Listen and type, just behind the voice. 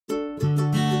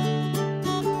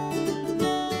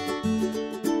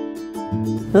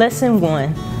Lesson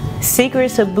 1.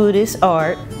 Secrets of Buddhist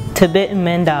Art, Tibetan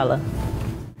Mandala.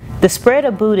 The spread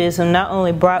of Buddhism not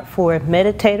only brought forth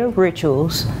meditative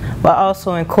rituals, but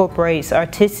also incorporates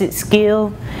artistic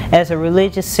skill as a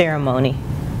religious ceremony.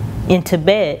 In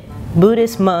Tibet,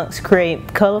 Buddhist monks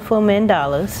create colorful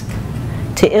mandalas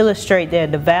to illustrate their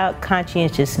devout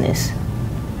conscientiousness.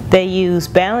 They use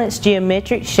balanced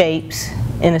geometric shapes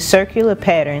in a circular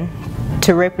pattern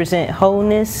to represent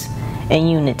wholeness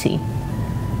and unity.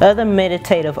 Other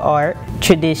meditative art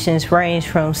traditions range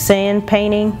from sand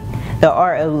painting, the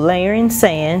art of layering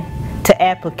sand, to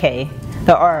appliqué,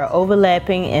 the art of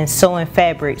overlapping and sewing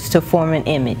fabrics to form an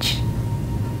image.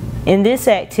 In this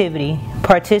activity,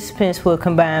 participants will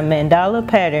combine mandala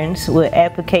patterns with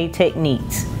appliqué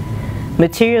techniques.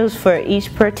 Materials for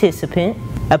each participant: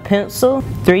 a pencil,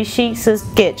 3 sheets of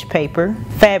sketch paper,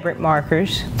 fabric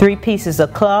markers, 3 pieces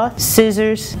of cloth,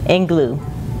 scissors, and glue.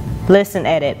 Lesson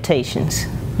adaptations.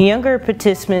 Younger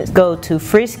participants go to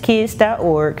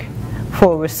friskkids.org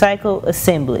for recycled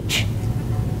assemblage.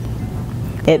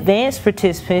 Advanced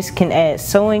participants can add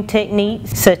sewing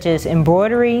techniques such as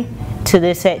embroidery to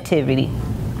this activity.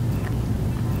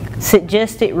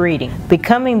 Suggested reading: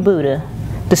 Becoming Buddha,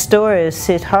 the story of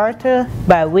Siddhartha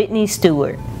by Whitney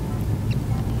Stewart.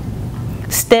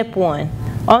 Step 1.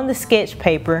 On the sketch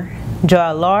paper,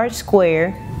 draw a large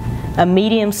square, a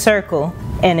medium circle,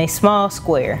 and a small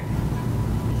square.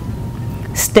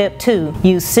 Step 2.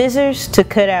 Use scissors to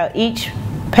cut out each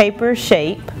paper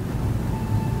shape.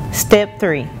 Step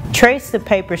 3. Trace the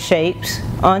paper shapes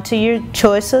onto your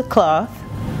choice of cloth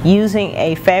using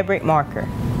a fabric marker.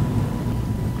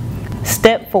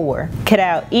 Step 4. Cut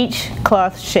out each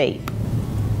cloth shape.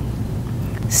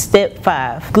 Step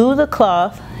 5. Glue the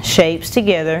cloth shapes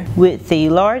together with the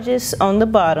largest on the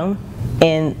bottom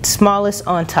and smallest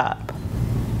on top.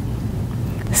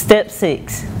 Step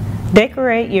 6.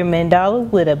 Decorate your mandala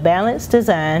with a balanced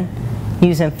design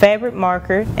using fabric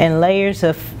marker and layers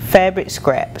of fabric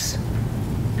scraps.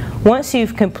 Once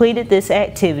you've completed this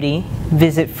activity,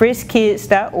 visit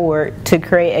friskkids.org to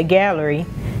create a gallery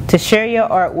to share your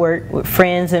artwork with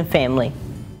friends and family.